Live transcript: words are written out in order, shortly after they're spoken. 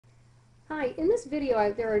Hi, in this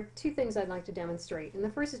video there are two things I'd like to demonstrate. And the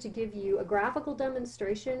first is to give you a graphical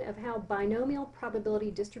demonstration of how binomial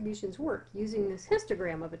probability distributions work using this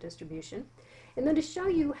histogram of a distribution. And then to show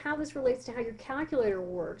you how this relates to how your calculator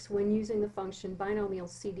works when using the function binomial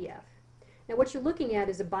CDF. Now what you're looking at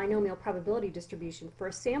is a binomial probability distribution for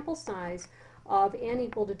a sample size of n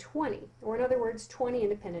equal to 20, or in other words 20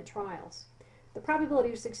 independent trials. The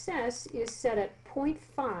probability of success is set at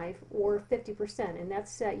 0.5 or 50%, and that's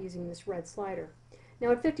set using this red slider.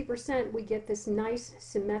 Now at 50% we get this nice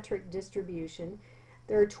symmetric distribution.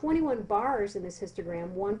 There are 21 bars in this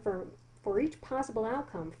histogram, one for each possible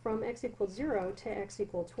outcome from x equals 0 to x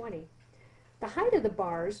equals 20. The height of the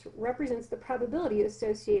bars represents the probability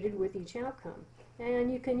associated with each outcome.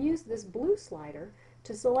 And you can use this blue slider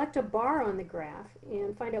to select a bar on the graph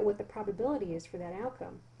and find out what the probability is for that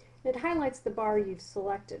outcome. It highlights the bar you've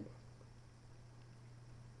selected.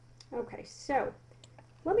 Okay, so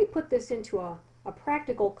let me put this into a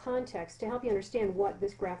practical context to help you understand what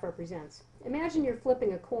this graph represents. Imagine you're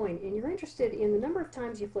flipping a coin and you're interested in the number of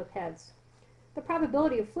times you flip heads. The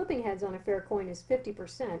probability of flipping heads on a fair coin is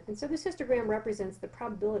 50%, and so this histogram represents the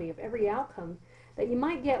probability of every outcome that you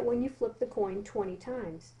might get when you flip the coin 20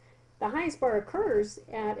 times. The highest bar occurs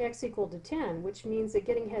at x equal to 10, which means that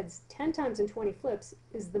getting heads 10 times in 20 flips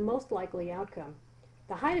is the most likely outcome.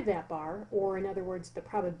 The height of that bar, or in other words the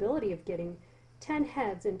probability of getting 10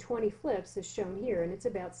 heads in 20 flips, is shown here, and it's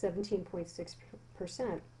about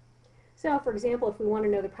 17.6%. So for example, if we want to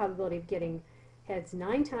know the probability of getting heads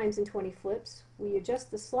 9 times in 20 flips, we adjust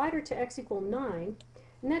the slider to x equal 9,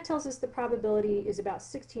 and that tells us the probability is about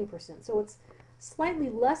 16%. So it's slightly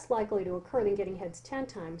less likely to occur than getting heads 10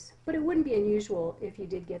 times, but it wouldn't be unusual if you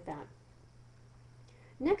did get that.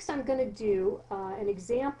 Next I'm going to do an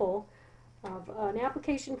example of an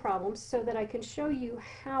application problem so that I can show you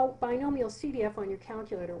how binomial CDF on your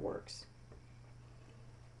calculator works.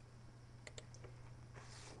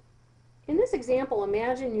 In this example,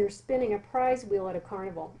 imagine you're spinning a prize wheel at a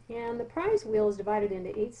carnival, and the prize wheel is divided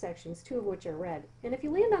into 8 sections, 2 of which are red. And if you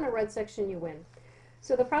land on a red section, you win.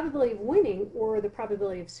 So the probability of winning, or the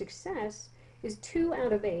probability of success, is 2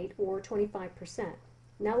 out of 8, or 25%.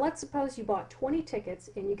 Now let's suppose you bought 20 tickets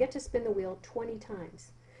and you get to spin the wheel 20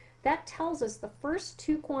 times. That tells us the first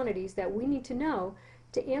 2 quantities that we need to know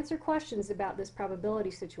to answer questions about this probability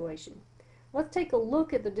situation. Let's take a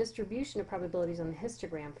look at the distribution of probabilities on the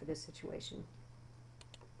histogram for this situation.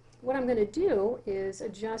 What I'm going to do is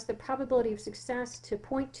adjust the probability of success to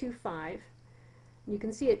 0.25. You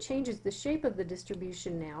can see it changes the shape of the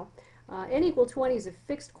distribution now. N equal 20 is a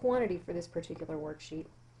fixed quantity for this particular worksheet.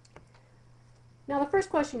 Now the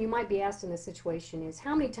first question you might be asked in this situation is,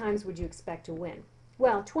 how many times would you expect to win?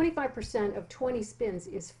 Well, 25% of 20 spins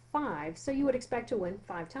is 5, so you would expect to win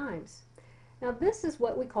 5 times. Now this is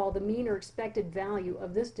what we call the mean or expected value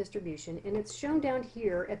of this distribution, and it's shown down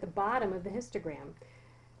here at the bottom of the histogram.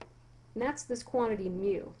 And that's this quantity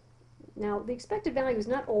mu. Now the expected value is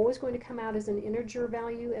not always going to come out as an integer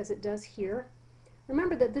value as it does here.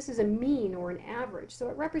 Remember that this is a mean or an average, so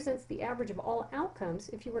it represents the average of all outcomes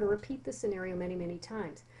if you were to repeat the scenario many, many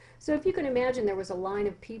times. So if you can imagine there was a line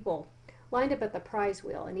of people lined up at the prize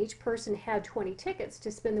wheel, and each person had 20 tickets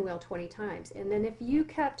to spin the wheel 20 times. And then if you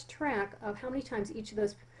kept track of how many times each of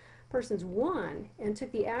those persons won and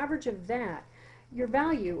took the average of that, your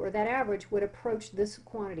value, or that average, would approach this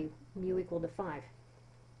quantity, mu equal to 5.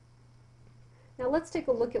 Now let's take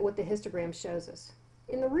a look at what the histogram shows us.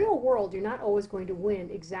 In the real world, you're not always going to win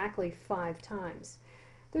exactly 5 times.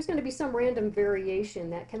 There's going to be some random variation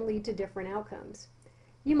that can lead to different outcomes.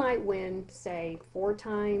 You might win, say, 4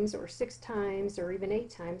 times, or 6 times, or even 8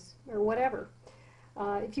 times, or whatever.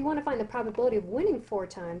 If you want to find the probability of winning 4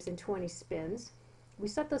 times in 20 spins, we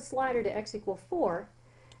set the slider to x equal 4,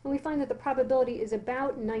 and we find that the probability is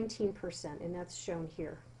about 19%, and that's shown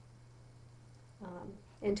here.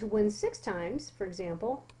 And to win 6 times, for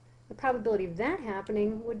example, the probability of that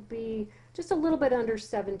happening would be just a little bit under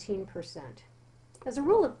 17%. As a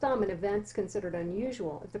rule of thumb, an event's considered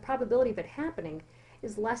unusual if the probability of it happening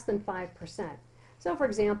is less than 5%. So for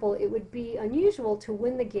example, it would be unusual to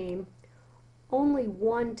win the game only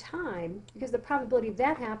 1 time because the probability of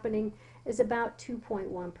that happening is about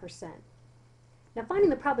 2.1%. Now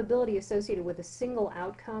finding the probability associated with a single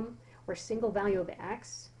outcome or single value of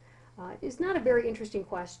x is not a very interesting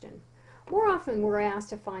question. More often we're asked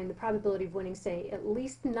to find the probability of winning, say, at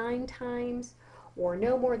least 9 times or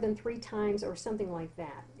no more than 3 times or something like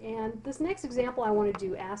that. And this next example I want to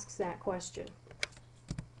do asks that question.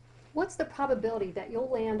 What's the probability that you'll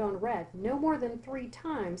land on red no more than 3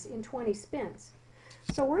 times in 20 spins?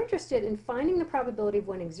 So we're interested in finding the probability of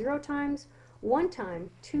winning 0 times 1 time,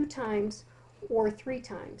 2 times, or 3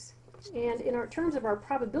 times. And in our terms of our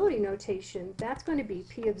probability notation, that's going to be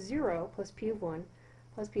P of 0 plus P of 1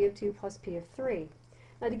 plus P of 2 plus P of 3.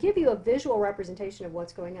 Now to give you a visual representation of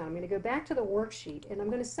what's going on, I'm going to go back to the worksheet and I'm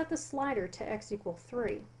going to set the slider to x equal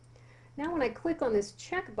 3. Now when I click on this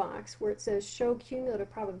checkbox where it says show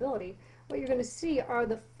cumulative probability, what you're going to see are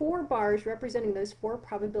the 4 bars representing those 4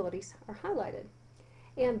 probabilities are highlighted.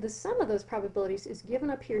 And the sum of those probabilities is given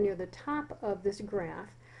up here near the top of this graph.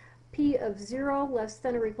 P of 0 less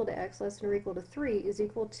than or equal to x less than or equal to 3 is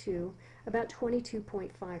equal to about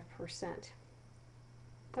 22.5%.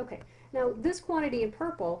 Okay, now this quantity in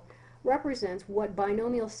purple represents what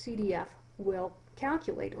binomial CDF will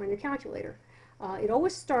calculate on your calculator. It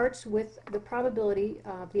always starts with the probability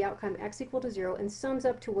of the outcome x equal to 0 and sums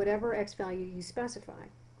up to whatever x value you specify.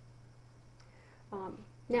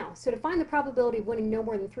 Now, so to find the probability of winning no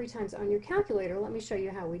more than 3 times on your calculator, let me show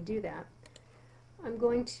you how we do that. I'm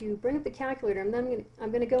going to bring up the calculator and then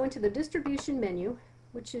I'm going to go into the distribution menu,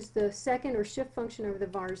 which is the second or shift function over the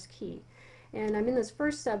vars key. And I'm in this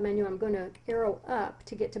first submenu. I'm going to arrow up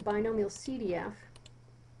to get to binomial CDF.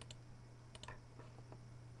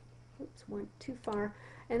 Oops, went too far.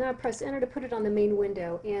 And then I press enter to put it on the main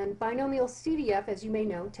window. And binomial CDF, as you may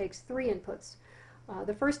know, takes 3 inputs.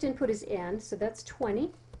 The first input is n, so that's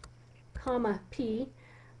 20, comma p,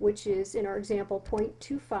 which is in our example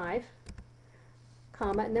 0.25,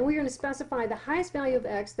 comma, and then we're going to specify the highest value of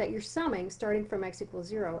x that you're summing starting from x equals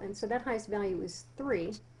 0, and so that highest value is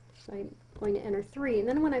 3. So I'm going to enter 3, and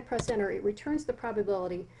then when I press enter, it returns the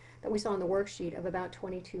probability that we saw in the worksheet of about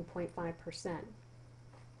 22.5%.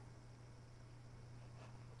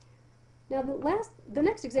 Now the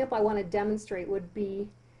next example I want to demonstrate would be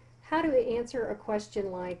how to answer a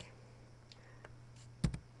question like,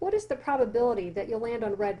 what is the probability that you'll land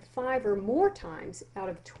on red 5 or more times out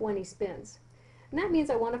of 20 spins? And that means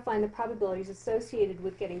I want to find the probabilities associated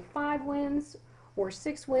with getting 5 wins, or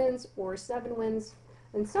 6 wins, or 7 wins,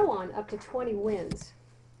 and so on up to 20 wins.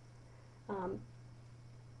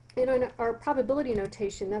 And on our probability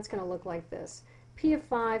notation, that's going to look like this. P of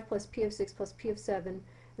 5 plus P of 6 plus P of 7,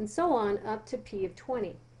 and so on up to P of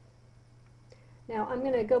 20. Now I'm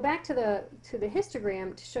going to go back to the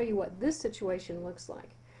histogram to show you what this situation looks like.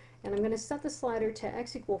 And I'm going to set the slider to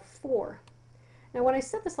x equal 4. Now when I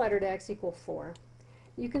set the slider to x equal 4,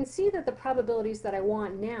 you can see that the probabilities that I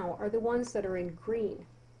want now are the ones that are in green.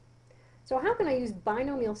 So how can I use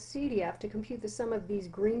binomial CDF to compute the sum of these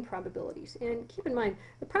green probabilities? And keep in mind,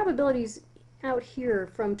 the probabilities out here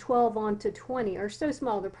from 12 on to 20 are so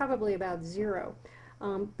small, they're probably about 0.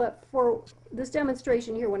 But for this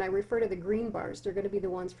demonstration here, when I refer to the green bars, they're going to be the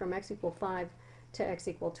ones from x equal 5 to x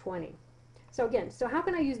equal 20. So again, so how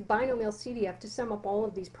can I use binomial CDF to sum up all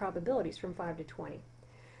of these probabilities from 5 to 20?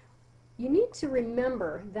 You need to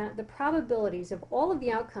remember that the probabilities of all of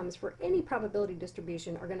the outcomes for any probability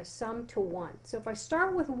distribution are going to sum to 1. So if I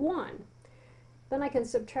start with 1, then I can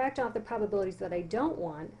subtract off the probabilities that I don't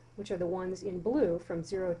want, which are the ones in blue, from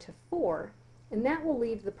 0 to 4, and that will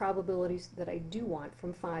leave the probabilities that I do want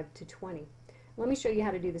from 5 to 20. Let me show you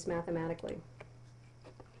how to do this mathematically.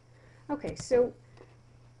 Okay, so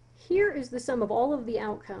here is the sum of all of the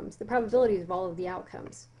outcomes, the probabilities of all of the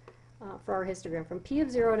outcomes for our histogram from P of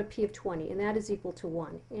 0 to P of 20, and that is equal to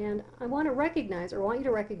 1. And I want to recognize, or want you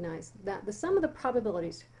to recognize, that the sum of the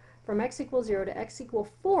probabilities from x equals 0 to x equal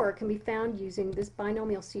 4 can be found using this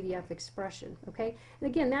binomial CDF expression. Okay, and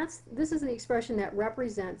again, this is the expression that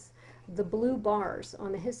represents the blue bars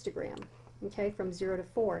on the histogram, okay, from 0 to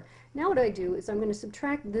 4. Now what I do is I'm going to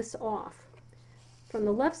subtract this off from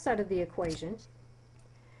the left side of the equation,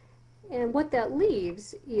 and what that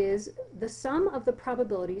leaves is the sum of the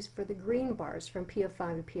probabilities for the green bars from P of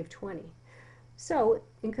 5 to P of 20. So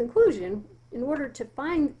in conclusion, in order to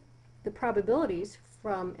find the probabilities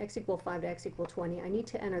from x equal 5 to x equal 20, I need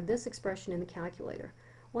to enter this expression in the calculator.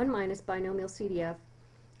 1 minus binomial CDF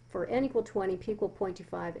for n equal 20, p equal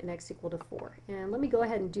 0.25, and x equal to 4. And let me go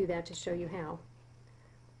ahead and do that to show you how.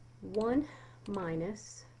 1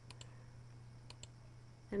 minus,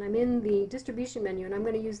 and I'm in the distribution menu, and I'm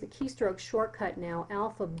going to use the keystroke shortcut now,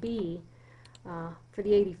 alpha B, for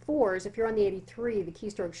the 84s. If you're on the 83, the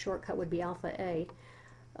keystroke shortcut would be alpha A.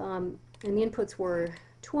 And the inputs were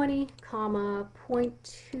 20, comma,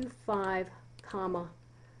 0.25, comma,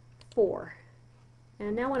 4.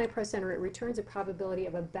 And now when I press enter, it returns a probability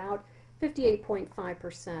of about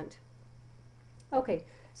 58.5%. Okay,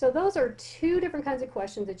 so those are 2 different kinds of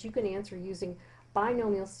questions that you can answer using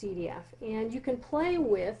binomial CDF. And you can play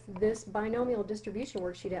with this binomial distribution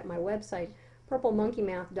worksheet at my website,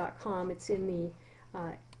 purplemonkeymath.com. It's in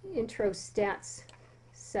the intro stats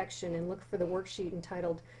section and look for the worksheet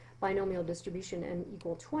entitled Binomial Distribution N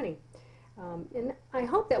equal 20. And I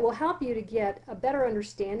hope that will help you to get a better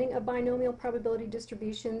understanding of binomial probability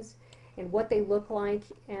distributions and what they look like,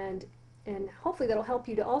 and hopefully that'll help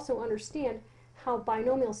you to also understand how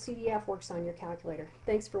binomial CDF works on your calculator.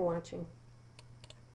 Thanks for watching.